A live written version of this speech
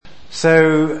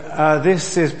So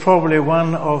this is probably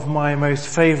one of my most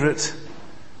favourite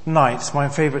nights, my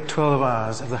favourite 12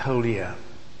 hours of the whole year.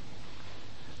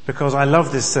 Because I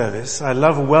love this service. I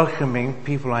love welcoming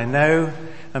people I know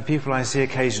and people I see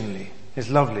occasionally. It's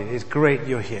lovely. It's great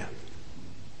you're here.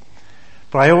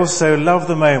 But I also love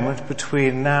the moment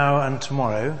between now and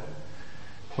tomorrow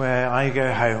where I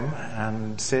go home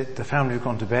and sit, the family have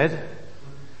gone to bed.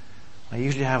 I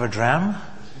usually have a dram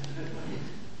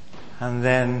and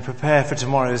then prepare for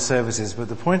tomorrow's services. But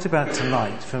the point about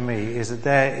tonight for me is that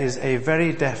there is a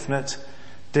very definite,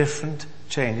 different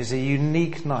change. It's a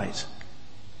unique night.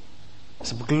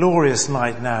 It's a glorious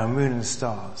night now, moon and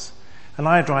stars. And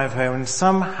I drive home and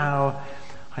somehow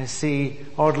I see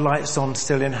odd lights on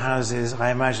still in houses.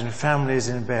 I imagine families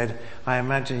in bed. I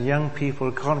imagine young people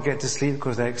who can't get to sleep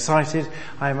because they're excited.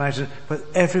 But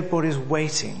everybody's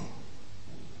waiting.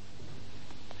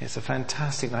 It's a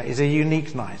fantastic night. It's a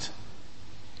unique night.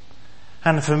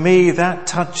 And for me, that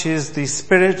touches the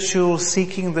spiritual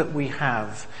seeking that we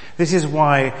have. This is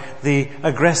why the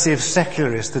aggressive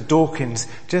secularists, the Dawkins,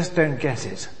 just don't get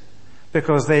it.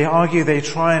 Because they argue they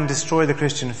try and destroy the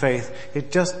Christian faith.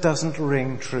 It just doesn't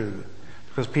ring true.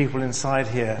 Because people inside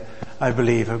here, I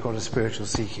believe, have got a spiritual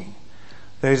seeking.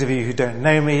 Those of you who don't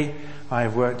know me,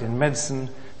 I've worked in medicine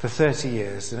for 30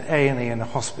 years, in A&E and a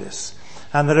hospice.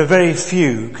 And there are very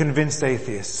few convinced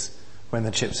atheists when the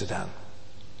chips are down.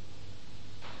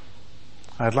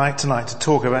 I'd like tonight to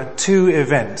talk about two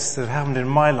events that have happened in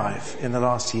my life in the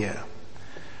last year.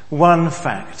 One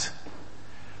fact,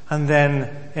 and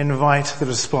then invite the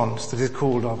response that is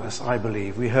called of us, I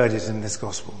believe. We heard it in this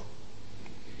gospel.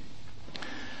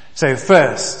 So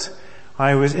first,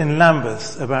 I was in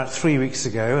Lambeth about 3 weeks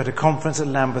ago at a conference at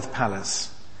Lambeth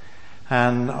Palace.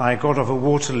 And I got off at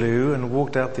Waterloo and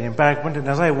walked up the embankment. And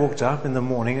as I walked up in the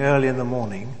morning, early in the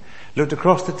morning, looked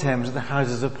across the Thames at the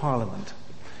Houses of Parliament.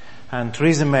 And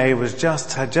Theresa May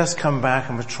had just come back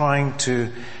and was trying to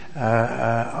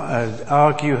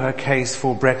argue her case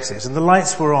for Brexit. And the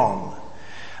lights were on.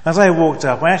 As I walked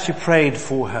up, I actually prayed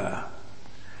for her.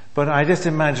 But I just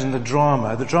imagined the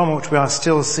drama which we are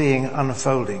still seeing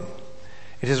unfolding.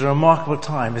 It is a remarkable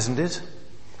time, isn't it?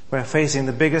 We're facing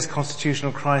the biggest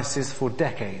constitutional crisis for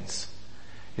decades.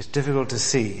 It's difficult to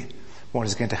see what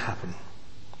is going to happen.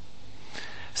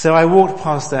 So I walked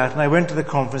past that and I went to the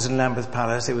conference in Lambeth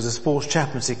Palace. It was a sports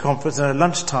chaplaincy conference, and at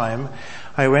lunchtime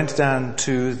I went down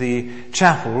to the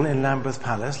chapel in Lambeth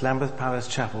Palace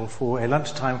Chapel, for a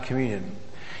lunchtime communion.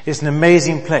 It's an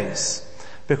amazing place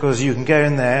because you can go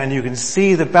in there and you can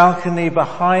see the balcony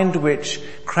behind which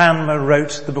Cranmer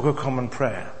wrote the Book of Common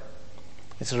Prayer.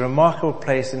 It's a remarkable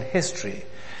place in history,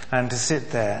 and to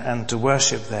sit there and to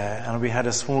worship there, and we had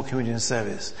a small communion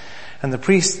service. And the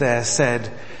priest there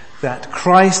said that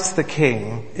Christ the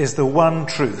King is the one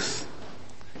truth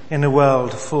in a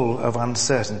world full of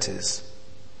uncertainties.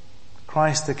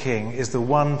 Christ the King is the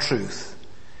one truth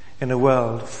in a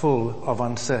world full of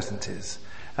uncertainties.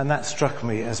 And that struck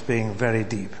me as being very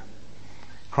deep.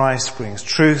 Christ brings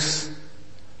truth,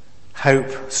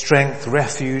 hope, strength,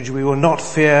 refuge. We will not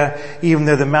fear even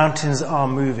though the mountains are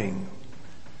moving,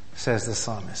 says the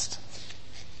psalmist.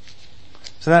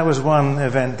 So that was one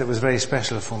event that was very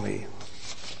special for me.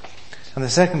 And the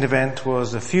second event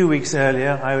was a few weeks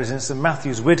earlier. I was in St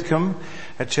Matthew's, Widcombe,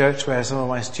 a church where some of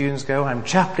my students go. I'm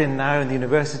chaplain now in the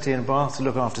university in Bath to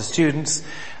look after students,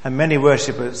 and many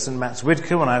worship at St Matt's,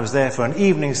 Widcombe, and I was there for an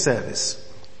evening service.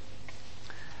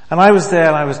 And I was there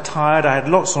and I was tired. I had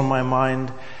lots on my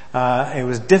mind. It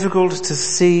was difficult to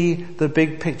see the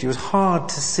big picture. It was hard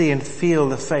to see and feel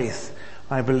the faith,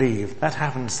 I believe. That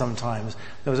happens sometimes.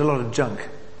 There was a lot of junk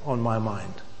on my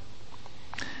mind.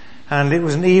 And it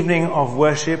was an evening of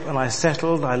worship, and I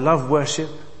settled. I love worship.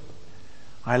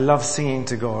 I love singing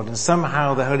to God. And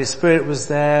somehow the Holy Spirit was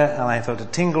there, and I felt a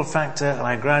tingle factor, and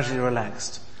I gradually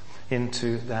relaxed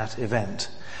into that event.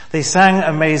 They sang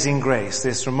Amazing Grace,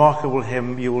 this remarkable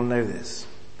hymn. You will know this.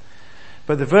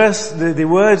 But the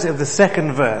words of the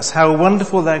second verse, how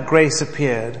wonderful that grace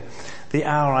appeared the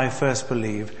hour I first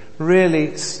believed, really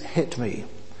hit me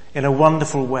in a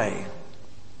wonderful way.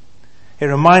 It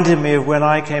reminded me of when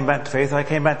I came back to faith. I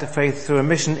came back to faith through a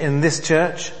mission in this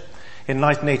church in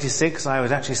 1986. I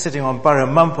was actually sitting on Borough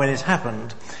Mump when it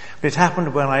happened. But it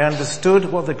happened when I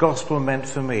understood what the gospel meant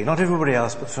for me. Not everybody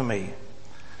else, but for me.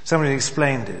 Somebody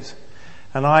explained it.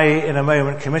 And I, in a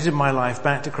moment, committed my life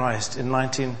back to Christ in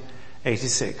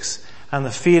 1986. And the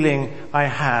feeling I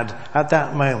had at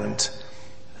that moment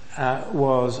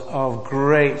was of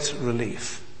great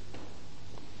relief.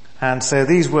 And so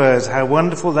these words, how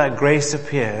wonderful that grace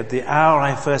appeared the hour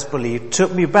I first believed,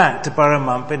 took me back to Borough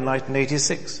Mump in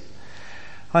 1986.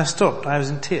 I stopped. I was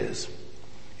in tears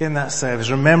in that service,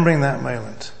 remembering that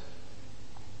moment.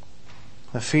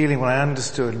 The feeling when I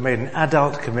understood and made an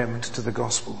adult commitment to the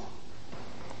gospel.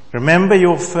 Remember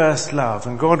your first love.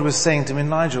 And God was saying to me,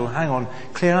 Nigel, hang on,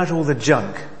 clear out all the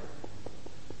junk.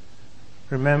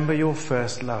 Remember your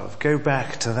first love. Go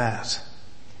back to that.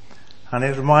 And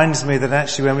it reminds me that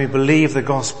actually when we believe the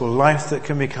gospel, life that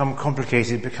can become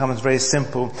complicated becomes very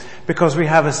simple because we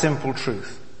have a simple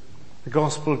truth. The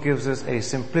gospel gives us a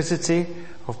simplicity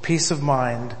of peace of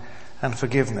mind and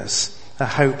forgiveness, a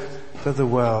hope that the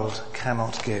world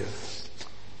cannot give.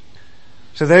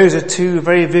 So those are two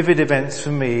very vivid events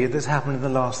for me that's happened in the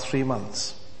last 3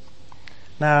 months.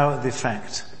 Now the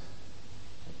fact.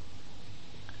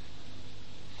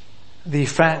 The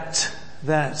fact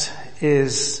that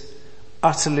is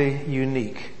utterly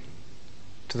unique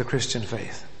to the Christian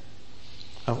faith,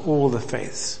 of all the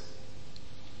faiths.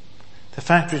 The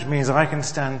fact which means I can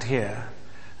stand here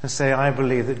and say I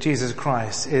believe that Jesus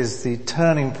Christ is the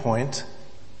turning point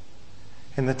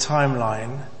in the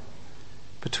timeline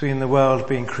between the world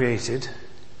being created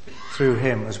through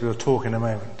him, as we'll talk in a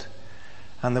moment,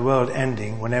 and the world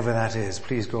ending whenever that is,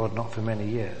 please God, not for many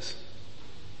years.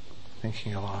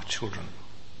 Thinking of our children.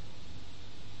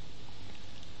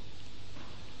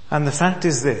 And the fact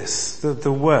is this, that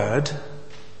the word,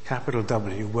 capital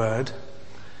W, word,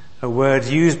 a word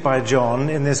used by John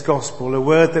in this gospel, a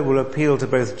word that will appeal to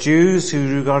both Jews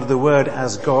who regarded the word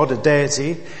as God, a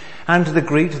deity, and to the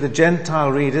Greek, to the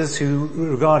Gentile readers who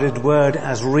regarded word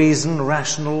as reason,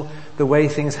 rational, the way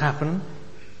things happen.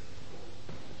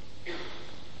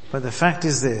 But the fact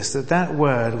is this, that that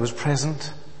word was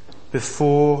present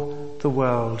before the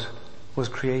world was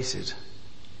created.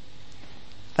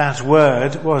 That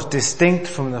word was distinct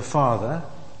from the Father,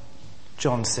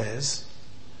 John says,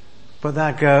 but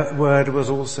that word was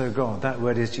also God. That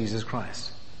word is Jesus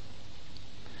Christ.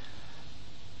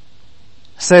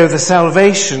 So the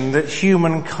salvation that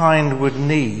humankind would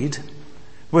need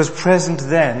was present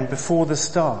then before the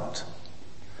start.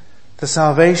 The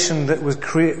salvation that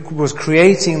was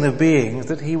creating the beings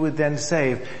that he would then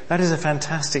save. That is a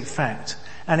fantastic fact.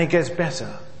 And it gets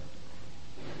better.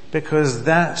 Because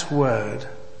that word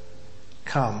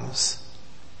comes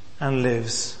and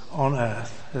lives on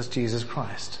earth as Jesus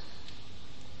Christ.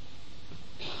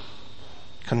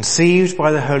 Conceived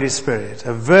by the Holy Spirit,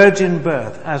 a virgin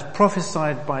birth as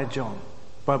prophesied by John,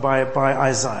 by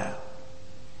Isaiah.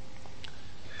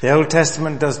 The Old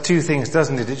Testament does two things,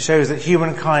 doesn't it? It shows that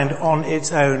humankind on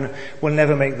its own will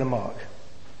never make the mark.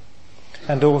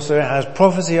 And also it has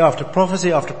prophecy after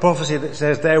prophecy after prophecy that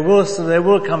says there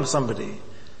will come somebody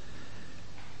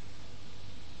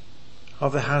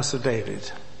of the house of David.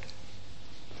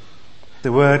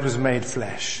 The Word was made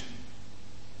flesh.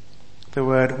 The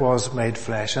Word was made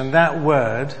flesh. And that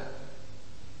Word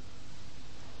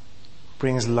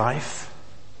brings life,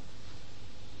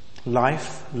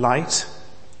 light,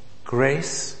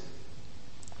 grace,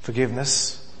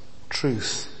 forgiveness,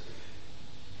 truth.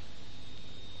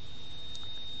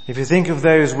 If you think of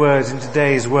those words in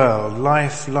today's world,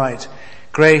 life, light,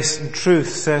 grace and truth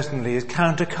certainly is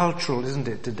countercultural, isn't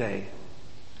it, today?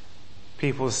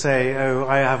 People say, oh,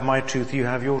 I have my truth, you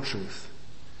have your truth.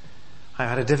 I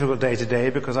had a difficult day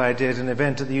today because I did an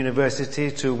event at the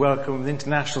university to welcome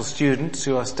international students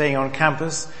who are staying on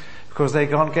campus because they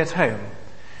can't get home.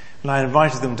 And I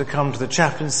invited them to come to the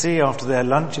chaplaincy after their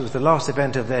lunch. It was the last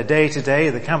event of their day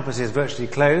today. The campus is virtually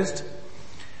closed.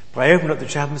 But I opened up the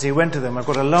chaplaincy, went to them. I've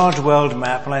got a large world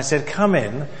map and I said, come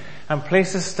in and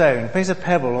place a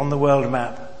pebble on the world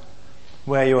map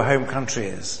where your home country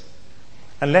is.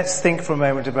 And let's think for a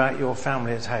moment about your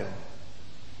family at home.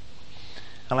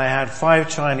 And I had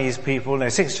 6 Chinese people,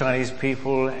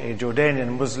 a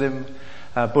Jordanian Muslim,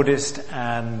 a Buddhist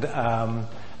and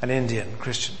an Indian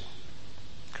Christian.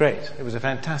 Great. It was a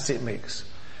fantastic mix.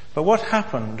 But what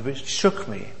happened, which shook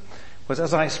me, was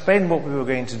as I explained what we were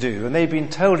going to do, and they'd been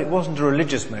told it wasn't a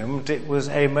religious moment, it was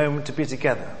a moment to be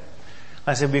together.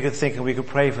 I said we could think and we could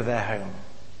pray for their home.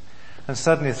 And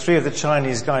suddenly 3 of the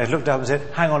Chinese guys looked up and said,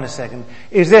 hang on a second,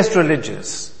 is this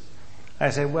religious?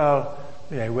 I said, well,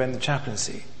 we're in the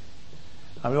chaplaincy.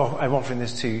 I'm offering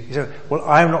this to you. He said, well,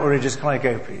 I'm not religious, can I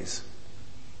go please?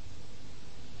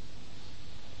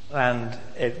 And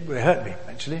it hurt me,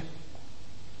 actually.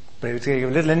 But it was a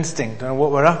little instinct. And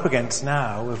what we're up against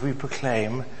now is we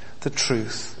proclaim the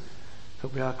truth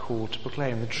that we are called to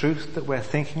proclaim, the truth that we're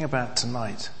thinking about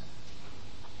tonight.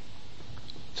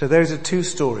 So those are 2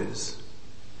 stories.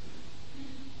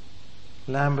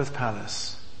 Lambeth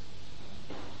Palace.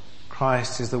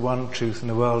 Christ is the one truth in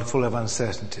a world full of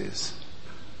uncertainties.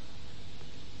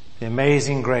 the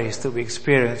amazing grace that we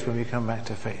experience when we come back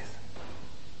to faith.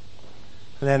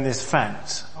 And then this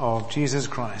fact of Jesus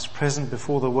Christ present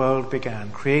before the world began,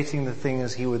 creating the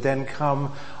things he would then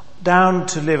come down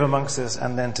to live amongst us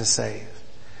and then to save.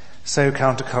 So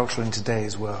countercultural in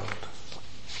today's world.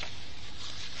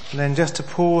 And then just to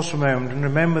pause for a moment and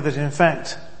remember that in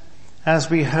fact, as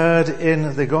we heard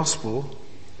in the gospel,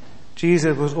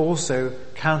 Jesus was also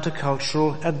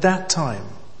countercultural at that time.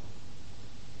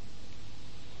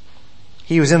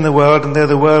 He was in the world, and though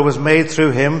the world was made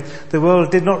through him, the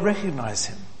world did not recognize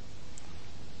him.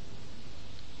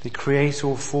 The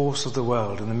creator force of the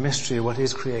world and the mystery of what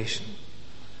is creation.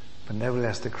 But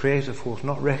nevertheless, the creator force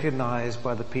not recognized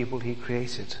by the people he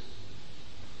created.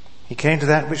 He came to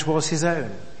that which was his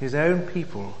own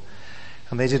people,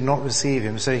 and they did not receive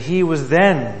him. So he was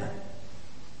then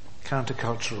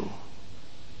countercultural.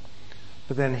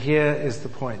 But then here is the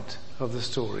point of the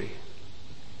story.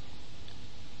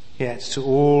 Yet to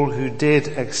all who did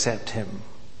accept him,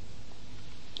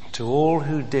 to all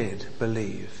who did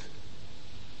believe,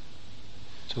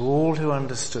 to all who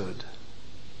understood,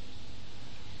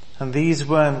 and these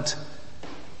weren't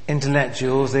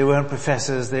intellectuals, they weren't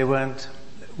professors, they weren't,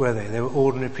 were they? They were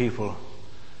ordinary people,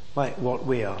 like what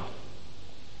we are.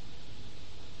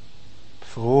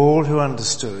 For all who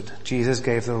understood, Jesus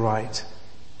gave the right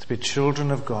to be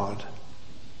children of God,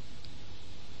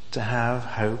 to have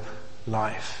hope,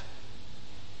 life,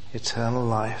 eternal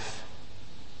life,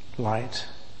 light,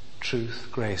 truth,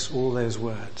 grace, all those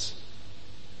words.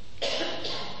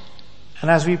 And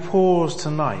as we pause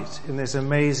tonight in this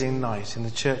amazing night in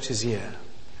the church's year,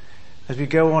 as we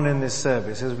go on in this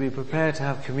service, as we prepare to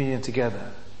have communion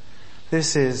together,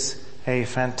 this is a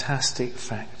fantastic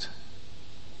fact.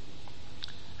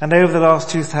 And over the last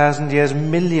 2,000 years,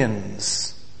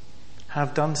 millions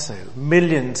have done so.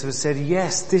 Millions have said,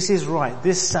 yes, this is right,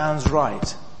 this sounds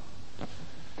right.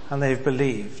 And they've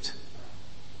believed.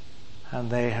 And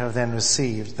they have then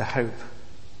received the hope.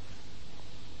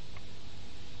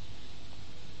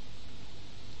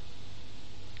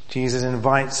 Jesus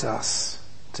invites us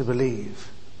to believe.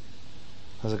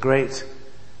 There's a great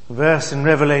verse in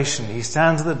Revelation. He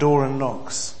stands at the door and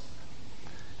knocks.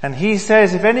 And he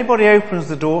says, if anybody opens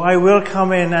the door, I will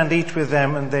come in and eat with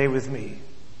them and they with me.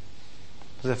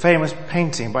 There's a famous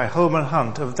painting by Holman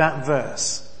Hunt of that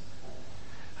verse.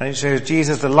 And it shows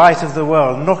Jesus, the light of the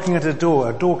world, knocking at a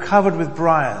door covered with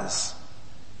briars,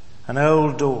 an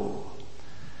old door.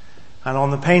 And on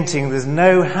the painting, there's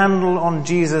no handle on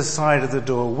Jesus' side of the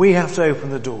door. We have to open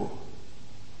the door.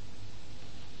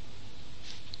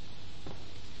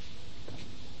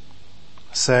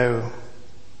 So,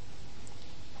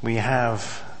 we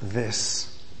have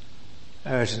this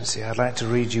urgency. I'd like to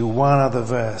read you one other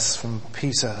verse from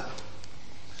Peter.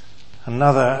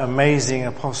 Another amazing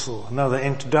apostle, another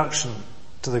introduction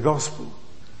to the gospel,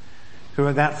 who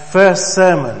at that first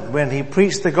sermon, when he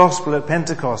preached the gospel at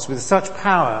Pentecost with such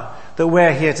power that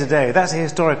we're here today, that's a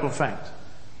historical fact.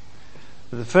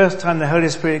 The first time the Holy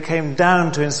Spirit came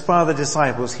down to inspire the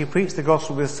disciples, he preached the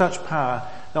gospel with such power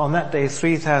that on that day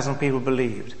 3,000 people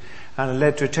believed, and it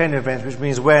led to a chain of events, which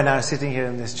means we're now sitting here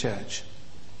in this church.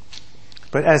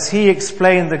 But as he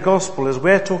explained the gospel, as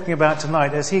we're talking about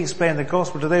tonight, as he explained the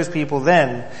gospel to those people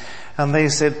then, and they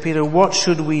said, Peter, what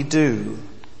should we do?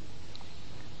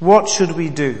 What should we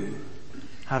do?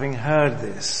 Having heard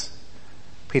this,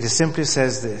 Peter simply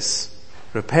says this,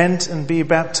 repent and be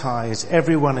baptized,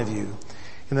 every one of you,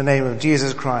 in the name of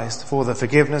Jesus Christ for the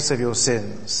forgiveness of your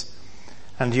sins,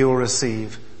 and you will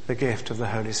receive the gift of the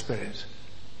Holy Spirit.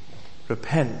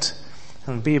 Repent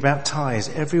and be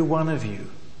baptized, every one of you,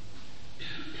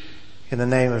 in the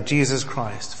name of Jesus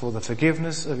Christ for the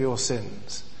forgiveness of your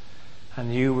sins,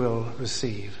 and you will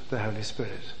receive the Holy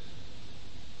Spirit.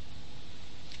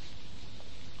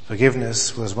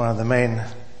 Forgiveness was one of the main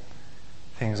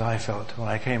things I felt when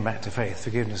I came back to faith.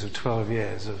 Forgiveness of 12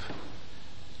 years of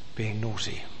being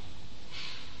naughty.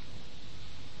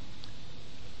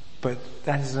 But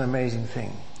that is an amazing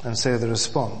thing. And so the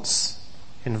response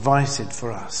invited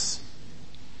for us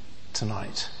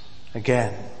tonight,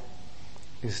 again,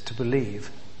 is to believe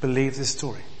this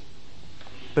story.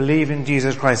 Believe in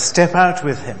Jesus Christ. Step out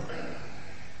with him.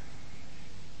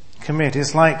 Commit.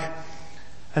 It's like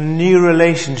a new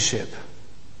relationship.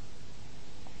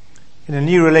 In a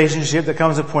new relationship, there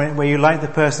comes a point where you like the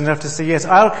person enough to say, yes,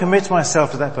 I'll commit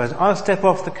myself to that person. I'll step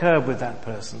off the curb with that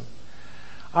person.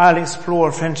 I'll explore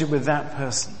a friendship with that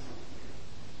person.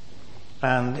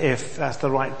 And if that's the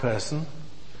right person,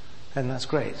 then that's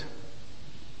great.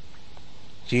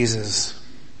 Jesus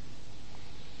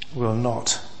will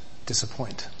not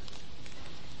disappoint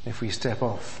if we step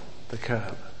off the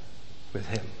curb with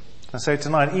him. And so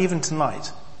tonight, even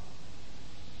tonight,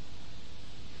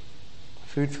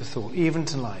 food for thought, even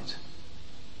tonight,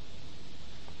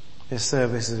 this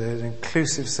service is an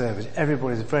inclusive service.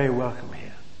 Everybody's very welcome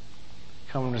here.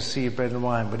 Come and receive bread and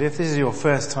wine. But if this is your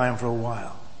first time for a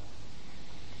while,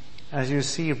 as you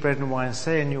receive bread and wine,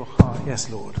 say in your heart, yes,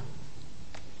 Lord.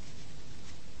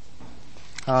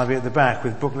 I'll be at the back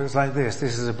with booklets like this.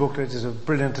 This is a booklet, it's a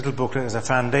brilliant little booklet, it's a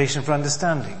foundation for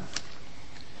understanding.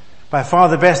 By far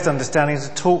the best understanding is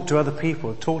to talk to other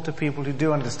people, talk to people who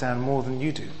do understand more than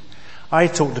you do. I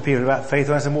talk to people about faith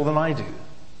who understand more than I do.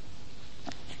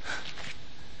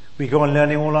 We go on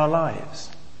learning all our lives.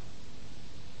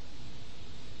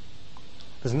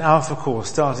 There's an Alpha course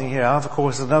starting here. Alpha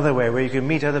course is another way where you can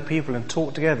meet other people and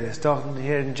talk together, starting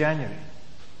here in January.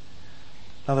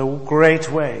 Another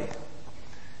great way.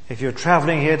 If you're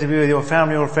travelling here to be with your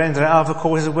family or friends, an Alpha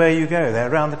course is where you go.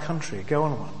 They're around the country. Go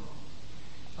on one.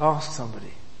 Ask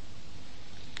somebody.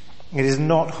 It is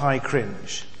not high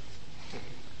cringe.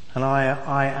 And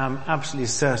I am absolutely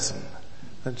certain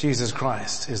that Jesus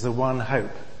Christ is the one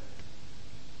hope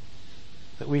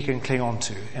that we can cling on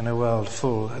to in a world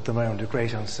full at the moment of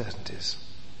great uncertainties.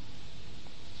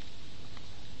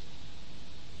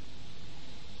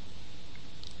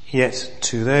 Yet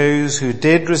to those who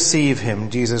did receive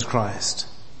him, Jesus Christ,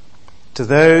 to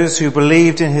those who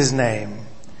believed in his name,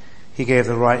 he gave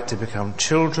the right to become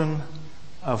children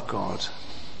of God.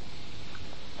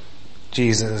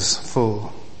 Jesus,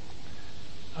 full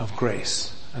of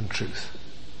grace and truth.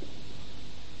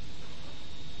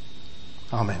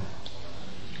 Amen.